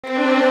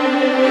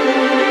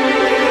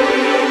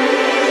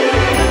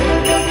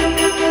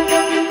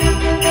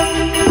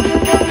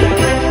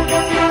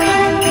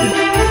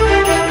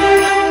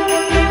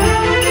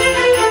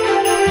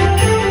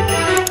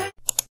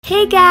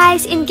Hey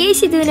guys! In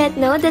case you do not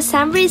know,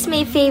 December is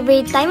my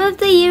favorite time of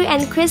the year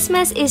and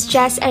Christmas is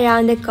just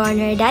around the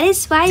corner. That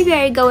is why we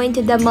are going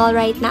to the mall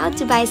right now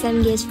to buy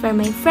some gifts for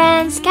my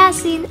friends,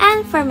 cousin,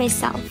 and for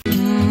myself.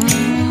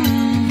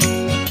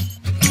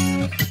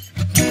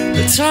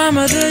 The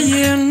time of the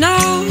year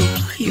now,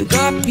 you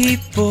got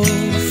people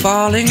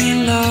falling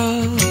in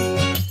love.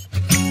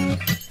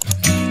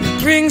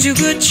 It brings you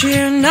good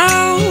cheer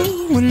now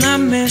when the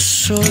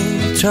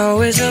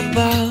mistletoe is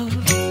above.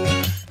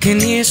 Can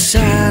you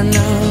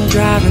Santa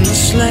driving the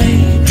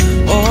sleigh?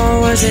 Or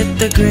was it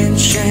the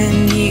Grinch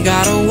and he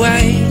got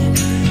away?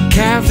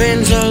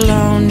 Kevin's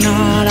alone,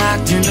 not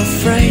acting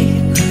afraid.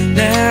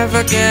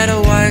 Never get a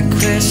white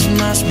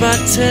Christmas,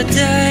 but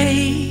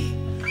today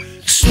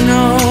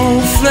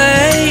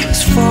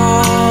snowflakes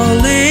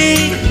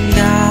falling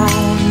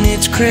down.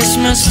 It's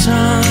Christmas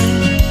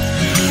time,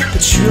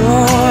 but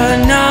you're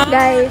not.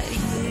 Guys,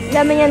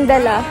 dami niyang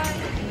dala.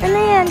 Ano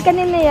yan?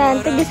 Kanina yan?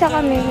 Tag-isa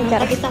kami.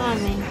 Tag-isa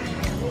kami.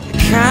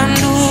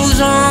 Candles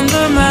on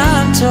the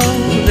mantle,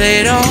 they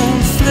don't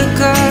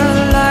flicker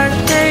like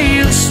they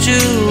used to.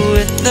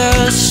 With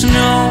the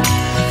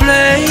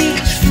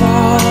snowflakes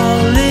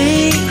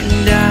falling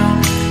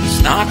down,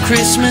 it's not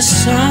Christmas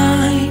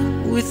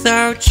time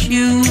without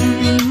you.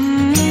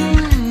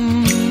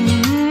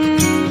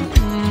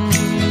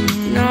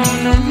 No,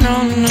 no, no,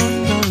 no,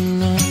 no,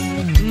 no.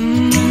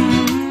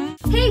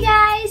 Hey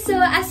guys!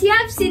 So as you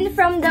have seen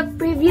from the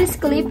previous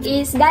clip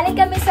is galing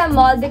kami sa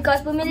mall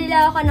because bumili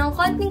lang ako ng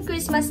konting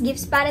Christmas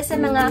gifts para sa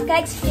mga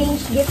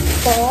ka-exchange gifts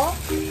ko.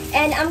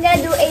 And I'm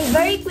gonna do a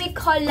very quick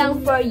haul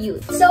lang for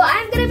you. So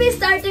I'm gonna be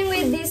starting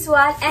with this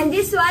one. And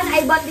this one,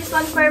 I bought this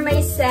one for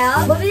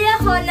myself. Bumili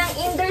ako ng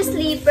indoor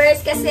sleepers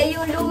kasi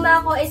yung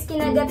luma ko is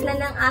kinagat na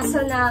ng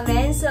aso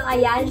namin. So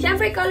ayan,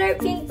 syempre color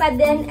pink pa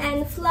din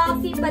and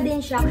fluffy pa din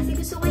siya kasi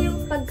gusto ko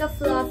yung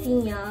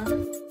pagka-fluffy niya.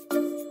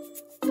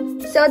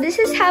 So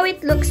this is how it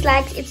looks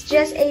like. It's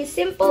just a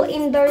simple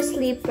indoor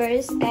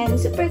sleepers and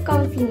super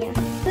comfy niya.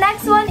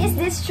 Next one is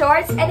this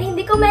shorts. And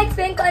hindi ko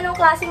ma-explain kung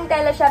anong klaseng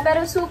tela siya,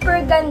 pero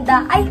super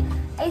ganda. I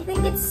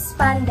think it's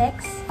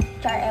spandex.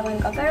 Char, ewan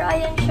ko. Pero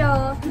ayan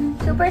siya.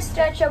 Super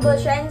stretchable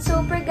siya and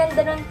super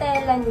ganda ng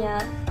tela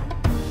niya.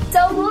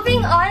 So,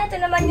 moving on,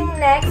 ito naman yung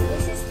next.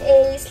 This is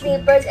a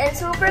slippers and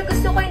super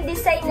gusto ko yung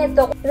design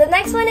nito. The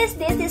next one is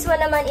this. This one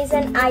naman is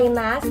an eye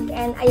mask.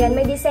 And ayan,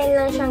 may design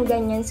lang siyang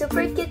ganyan.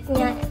 Super cute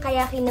niya,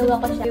 kaya kinuha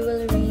ko siya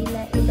jewelry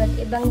na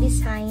iba't ibang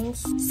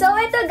designs. So,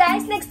 ito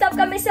guys, next stop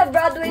kami sa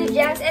Broadway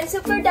Gems and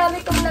super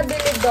dami kong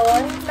nabili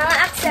doon. Mga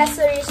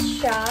accessories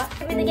siya.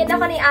 Binigyan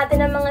ako ni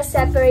ate ng mga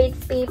separate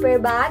paper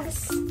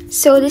bags.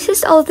 So, this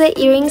is all the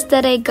earrings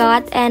that I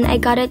got and I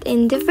got it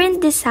in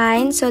different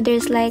designs. So,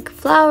 there's like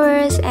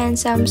flowers and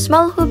some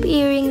small hoop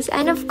earrings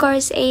and of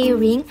course a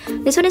ring.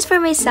 This one is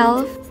for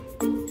myself.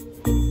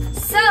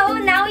 So,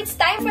 now it's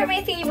time for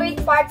my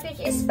favorite part, which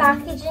is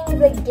packaging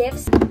the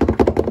gifts.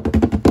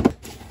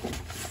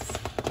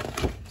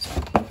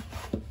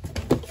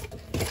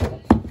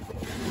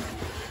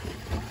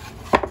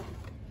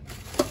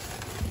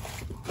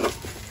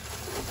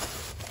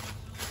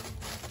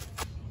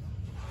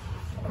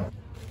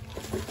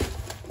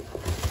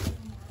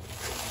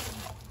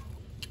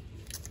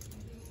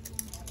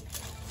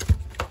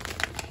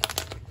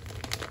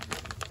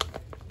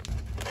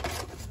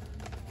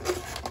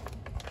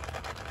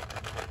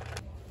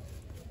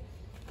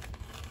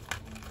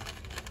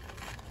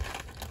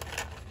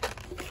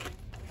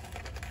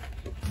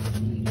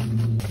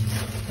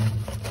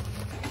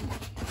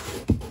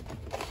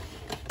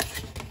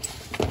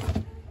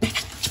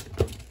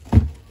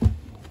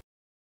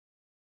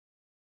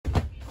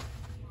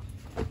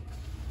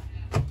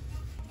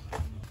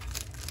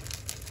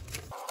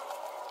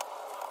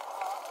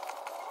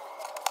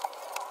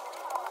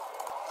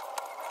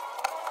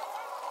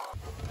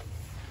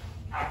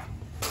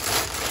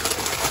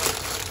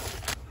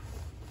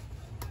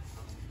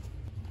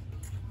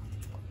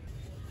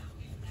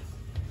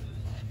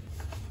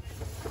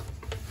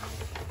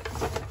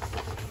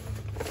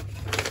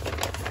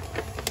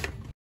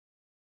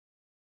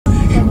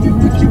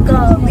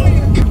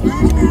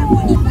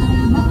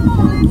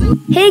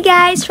 Hey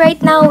guys!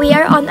 Right now, we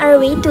are on our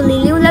way to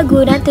Liliw,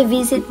 Laguna to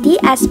visit the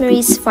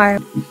Esmeris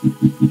farm.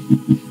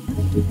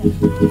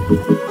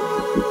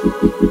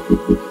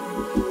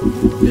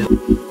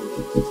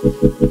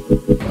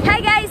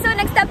 Hi guys! So,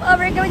 next stop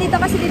over kami dito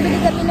kasi bibili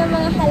kami ng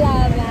mga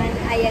halaman.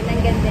 Ayan,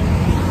 ang ganda.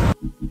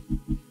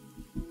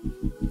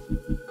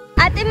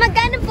 Ate,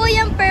 magkano po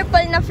yung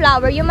purple na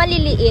flower? Yung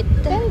maliliit?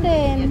 10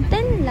 din.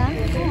 10 lang?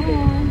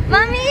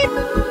 Mami!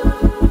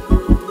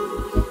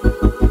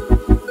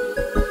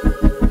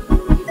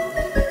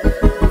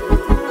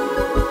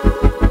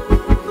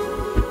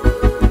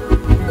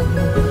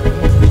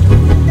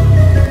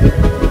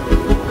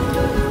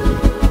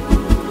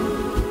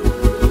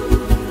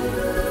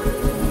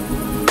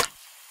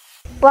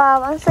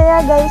 Wow, ang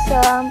saya guys,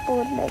 ang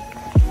putik.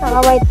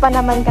 Naka-white pa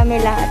naman kami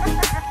lahat.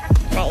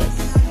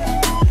 Nice.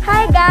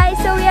 Hi guys,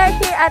 so we are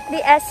here at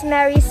the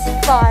Esmeris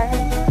farm.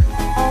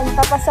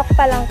 Papasok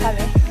pa lang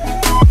kami.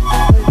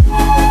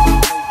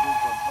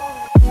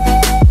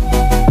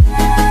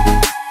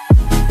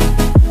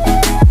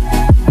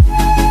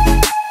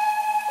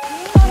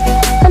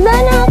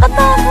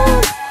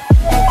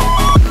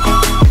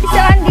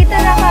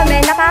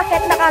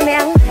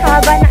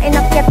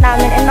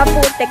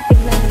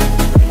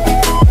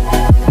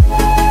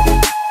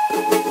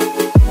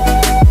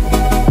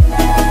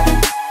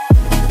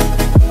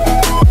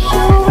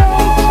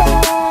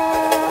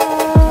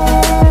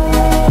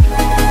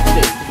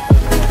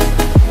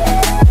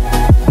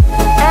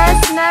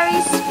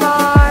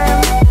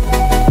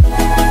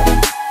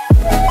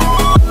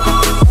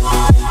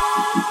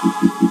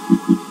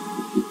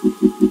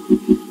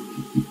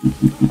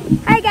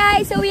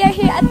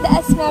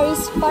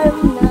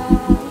 farm na.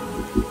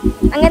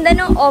 Ang ganda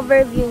ng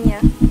overview niya.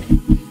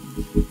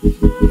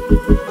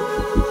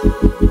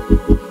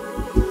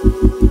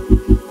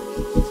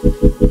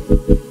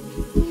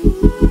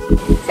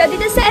 So,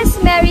 dito sa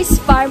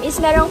Esmeris Farm is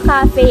merong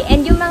cafe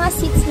and yung mga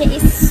seats niya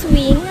is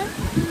swing.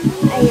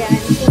 Ayan,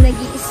 so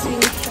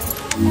nag-i-swing siya.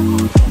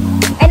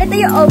 And ito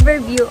yung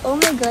overview. Oh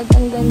my God,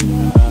 ang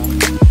ganda.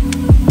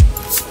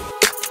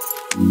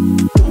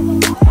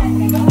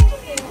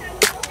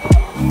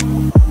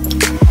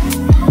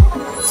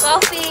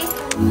 Coffee.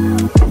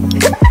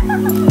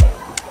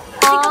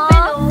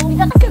 Hindi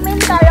kasi main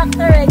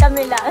character eh,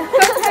 Camila.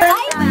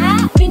 Ay, ma!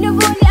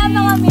 Binubuli ang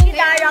mga main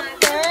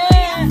character.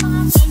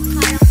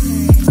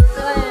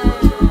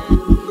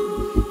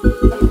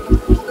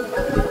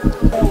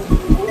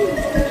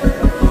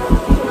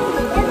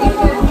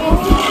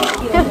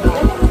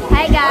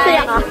 Hi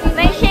guys!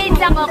 May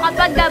shades ako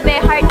kapag gabi,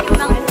 heart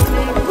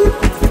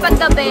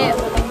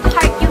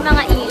yung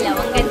mga ilaw.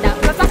 Ang ganda.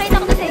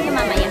 Papakita ko to sa inyo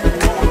mamaya.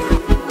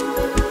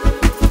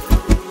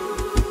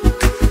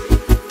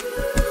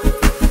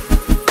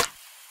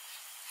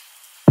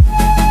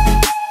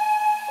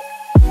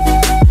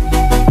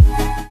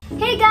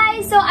 Hey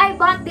guys! So, I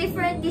bought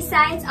different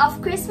designs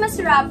of Christmas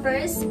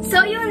wrappers.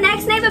 So, yung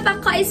next na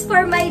ipapak ko is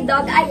for my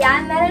dog.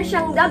 Ayan, meron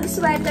siyang dog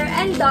sweater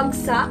and dog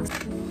socks.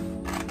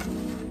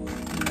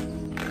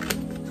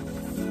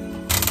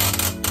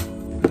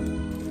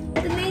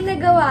 Ito na yung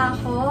nagawa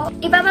ko.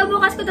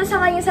 Ipapabukas ko to sa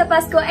kanya sa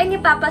Pasko and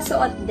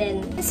ipapasuot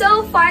din.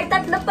 So far,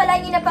 3 pa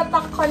lang yung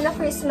napapak ko na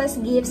Christmas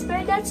gifts.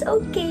 But that's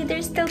okay.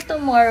 There's still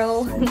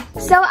tomorrow.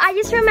 So, I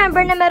just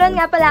remember na meron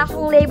nga pala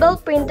akong label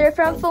printer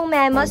from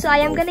Memo. So,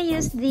 I am gonna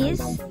use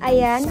this.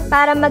 Ayan.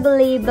 Para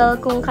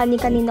mag-label kung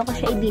kani-kanino ko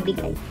siya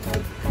ibibigay.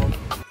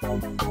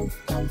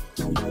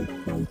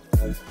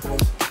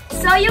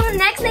 So, yung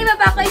next na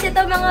ipapak ko is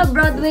ito mga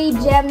Broadway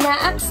gem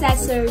na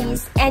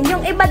accessories. And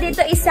yung iba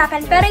dito is sa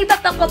akin. Pero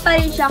ipapak ko pa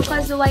rin siya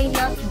cause why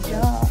not?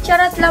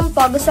 Charot lang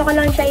po. Gusto ko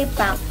lang siya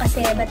ipack.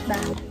 Kasi ba't ba?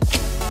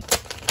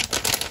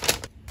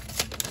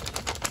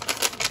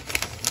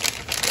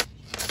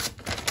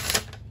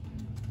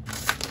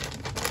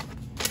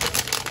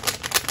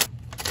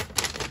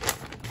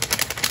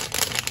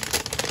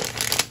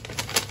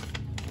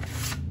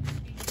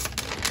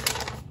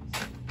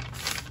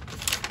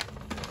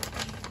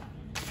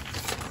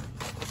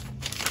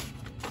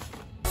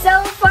 So,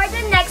 for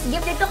the next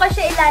gift, dito ko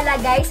siya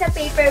ilalagay sa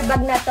paper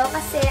bag na to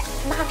kasi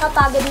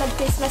nakakapagod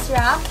mag-Christmas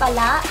wrap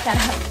pala.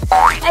 Charot.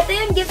 Ito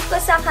yung gift ko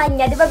sa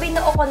kanya. Di ba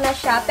binuo ko na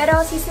siya?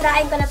 Pero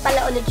sisirain ko na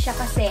pala ulit siya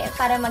kasi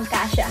para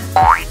magkasya.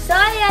 So,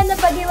 ayan.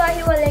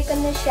 Napag-hiwa-hiwalay ko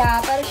na siya.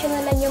 Para siya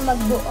na lang yung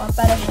magbuo.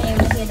 Para siya yung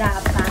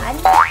mahirapan.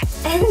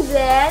 And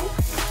then,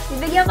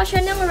 bibigyan ko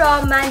siya ng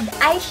Romand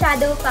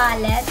eyeshadow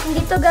palette. Hindi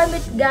to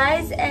gamit,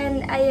 guys.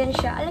 And ayan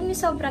siya. Alam niyo,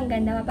 sobrang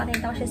ganda.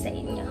 Mapakita ko siya sa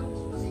inyo.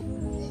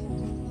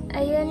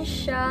 Ayan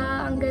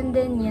siya. Ang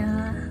ganda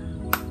niya.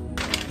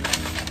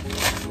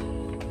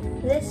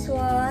 This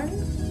one.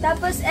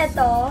 Tapos,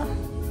 eto.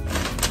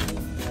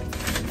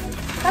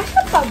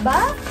 Kasya pa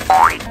ba?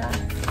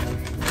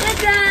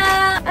 Tada!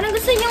 Anong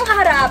gusto niyong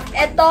harap?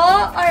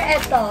 Eto or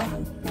eto?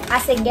 Ah,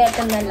 sige.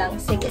 Ito na lang.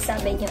 Sige,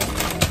 sabi niyo.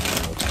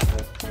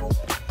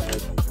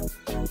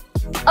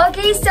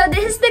 Okay, so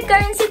this is the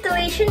current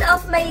situation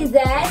of my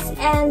desk,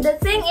 and the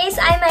thing is,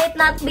 I might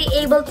not be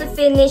able to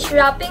finish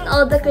wrapping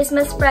all the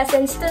Christmas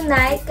presents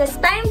tonight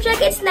because time check,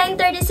 it's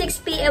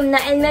 9:36 PM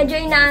na and medyo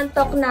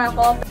inaantok na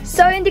ako.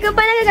 So, hindi ko pa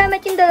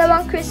nagagamit yung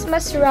dalawang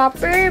Christmas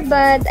wrapper,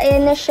 but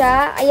ayan na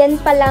siya. Ayan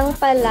pa lang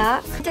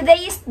pala.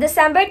 Today is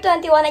December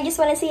 21. I just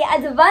wanna say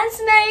advance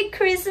Merry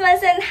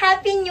Christmas and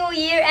Happy New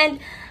Year, and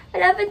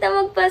malapit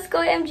na magpasko,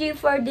 MG,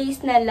 4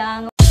 days na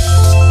lang.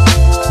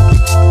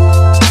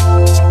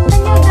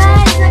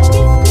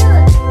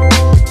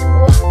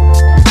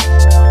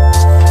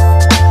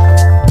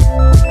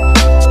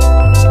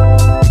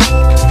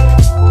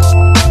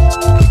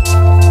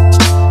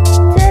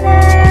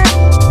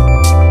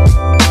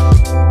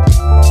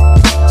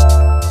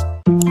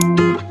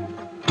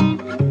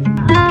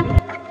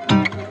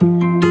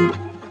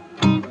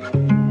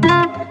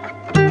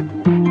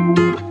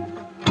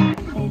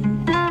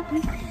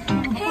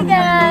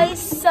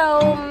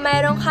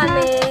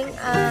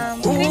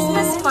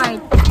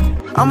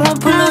 I'm gonna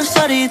pull a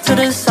study to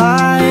the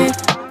side.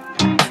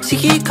 She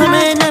keep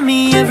coming at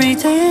me every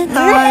day and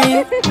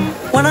night.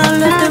 When I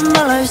left in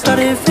my life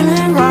started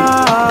feeling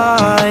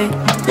right.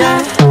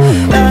 Yeah,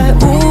 yeah,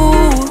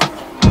 ooh.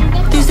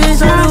 These days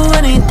I'll do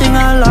anything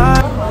I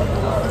like.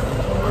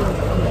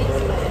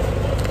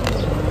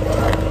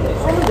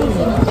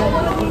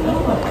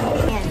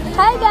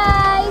 Hi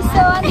guys!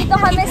 So, andito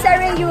kami sa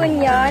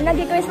reunion.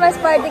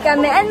 Nag-Christmas party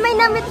kami. And may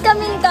namit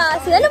kaming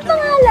kasi. Ano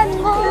pangalan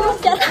mo?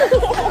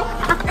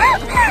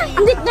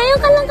 Hindi, ngayon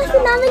ka lang kasi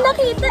namin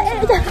nakita eh.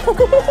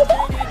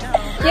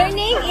 Your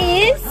name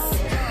is?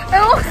 I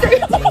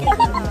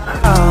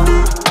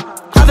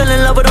fell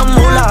in love with a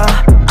moolah.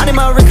 I need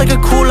my wrist like a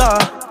cooler.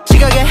 She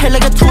got get head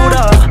like a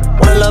tutor.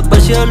 Wanna love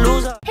but she a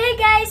loser. Hey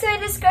guys! So,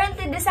 it is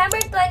currently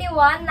December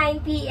 21, 9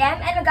 PM,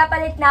 and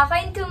magpapalit na ako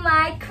into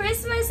my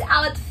Christmas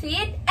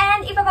outfit.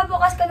 And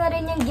ipapabukas ko na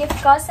rin yung gift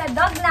ko sa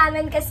dog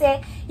namin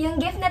kasi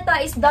yung gift na to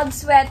is dog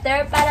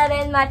sweater para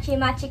rin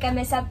matchy-matchy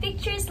kami sa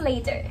pictures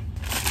later.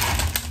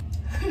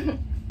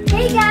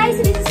 Hey guys,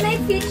 so this is my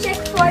fit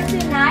check for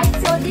tonight.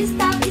 So this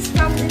top is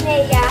from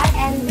Dunea,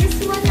 and this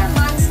one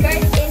naman skirt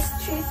is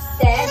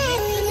thrifted.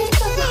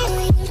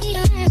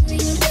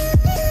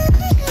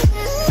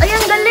 Ay,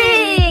 ang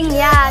galing!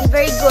 Yan,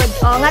 very good.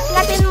 O,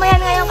 ngat-ngatin mo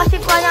yan ngayon kasi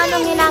kung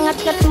ano-anong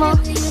hinangat-ngat mo.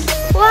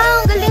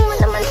 Wow, ang galing mo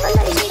naman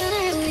pala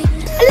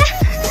eh. Ala!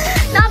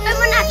 Nakapin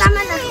mo na,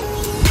 tama na.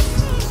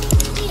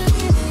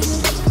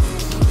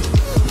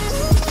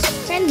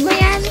 Send mo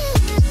yan.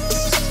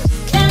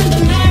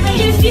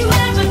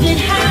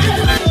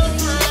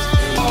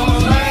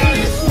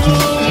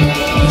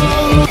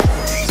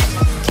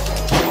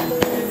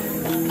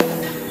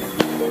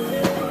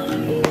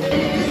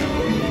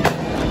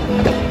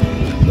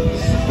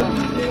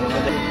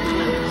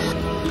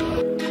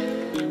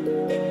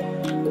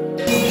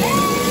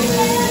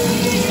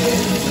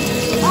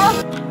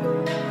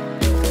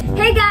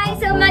 Hey guys,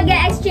 so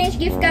mag-exchange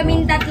gift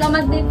kami tatlo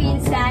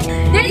magpipinsan.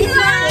 This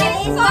one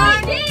is for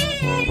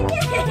Jean!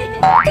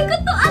 Hindi ko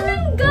to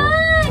alam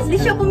guys! Hindi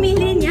siya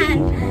pumili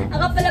niyan.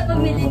 Ako pala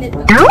pumili nito.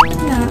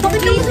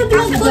 Bakit ako sa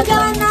vlog ko,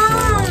 Jana?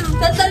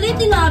 Tatali,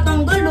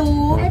 tinatanggal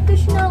o. Ito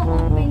siya,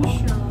 open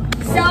siya.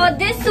 So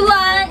this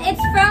one,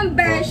 it's from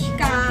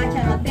Bershka.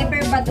 Charot, paper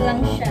bag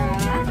lang siya.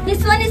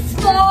 This one is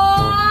for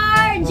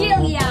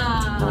Julia.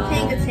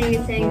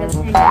 Saying good.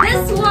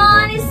 This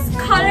one is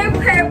color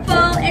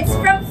purple. It's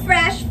from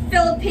Fresh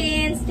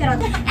Philippines.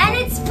 And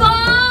it's for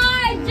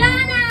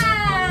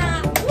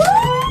Jana.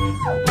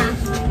 Woo!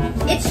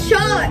 It's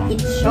short.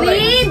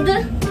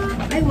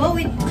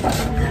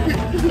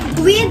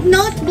 With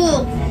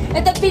notebook.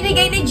 Ito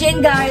pinigay ni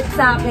Jheannegarrett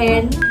sa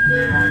akin.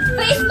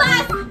 Face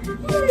mask!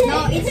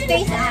 No, it's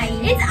face eye.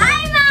 It's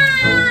eye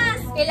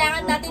mask!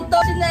 Kailangan natin to.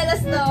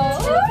 Sinelas to.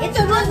 It's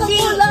a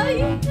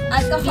kulay.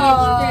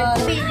 Alcohol.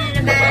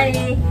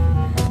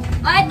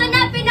 Oh, ito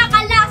na,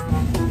 pinaka-last.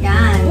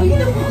 Yan. Uy,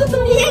 yan,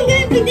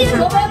 pwede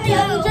na.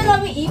 Diyan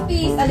lang yung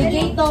ipis,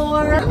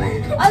 alligator.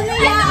 Ano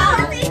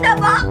yan? Ano in the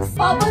box?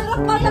 Bubble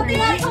wrap pa na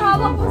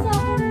pinapahawak mo sa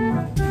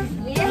akin.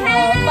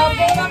 Yeah!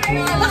 Bubble wrap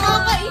na.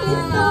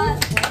 Nakakainis to.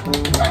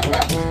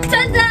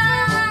 Tada!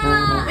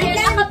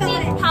 Ayan,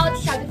 naka-pink pouch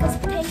siya because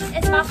pink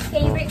is my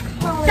favorite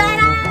color.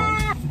 Tada!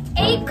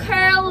 A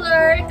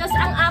curler. Kasi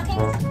ang aking...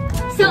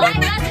 So, I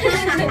got...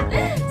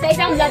 Sa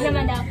isang vlog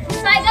naman daw.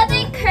 So, I got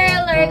a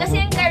curler.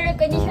 Kasi yung curler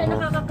ko, hindi siya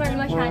nakaka-curl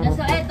masyado.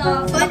 So,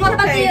 ito.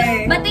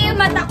 Pati yung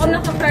mata ko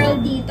naka-curl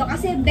dito.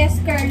 Kasi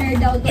best curler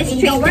daw to in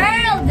the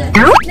world.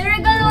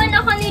 Naregaluan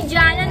ako ni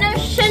Jana ng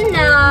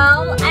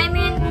Chanel. I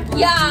mean,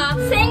 yeah.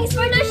 Thanks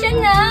for the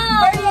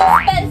Chanel. Very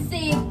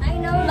expensive. I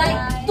know, like,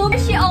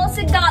 she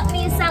also got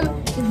me some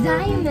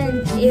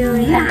diamond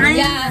earrings.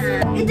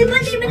 Yeah. Eh, di ba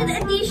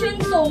limited edition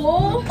to?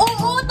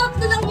 Oo,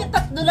 tatlo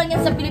lang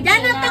yan sa Pilipinas.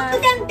 Jana, tatlo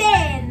yan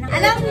din.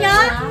 Alam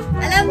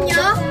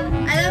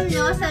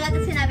nyo, sa lahat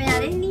ng sinabi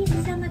natin, hindi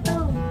sasama to.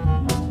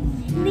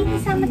 Hindi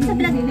sasama sa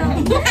vlog to.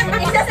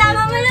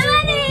 Isasama mo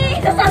naman eh.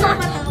 Isasama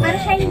mo to. Pero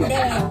siya hindi.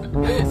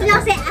 So,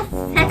 kasi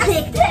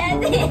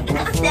aesthetic.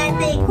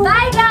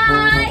 Bye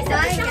guys!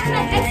 Bye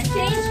guys!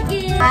 Exchange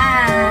gift.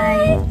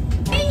 Bye!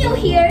 Can you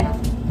hear?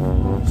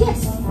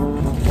 Yes!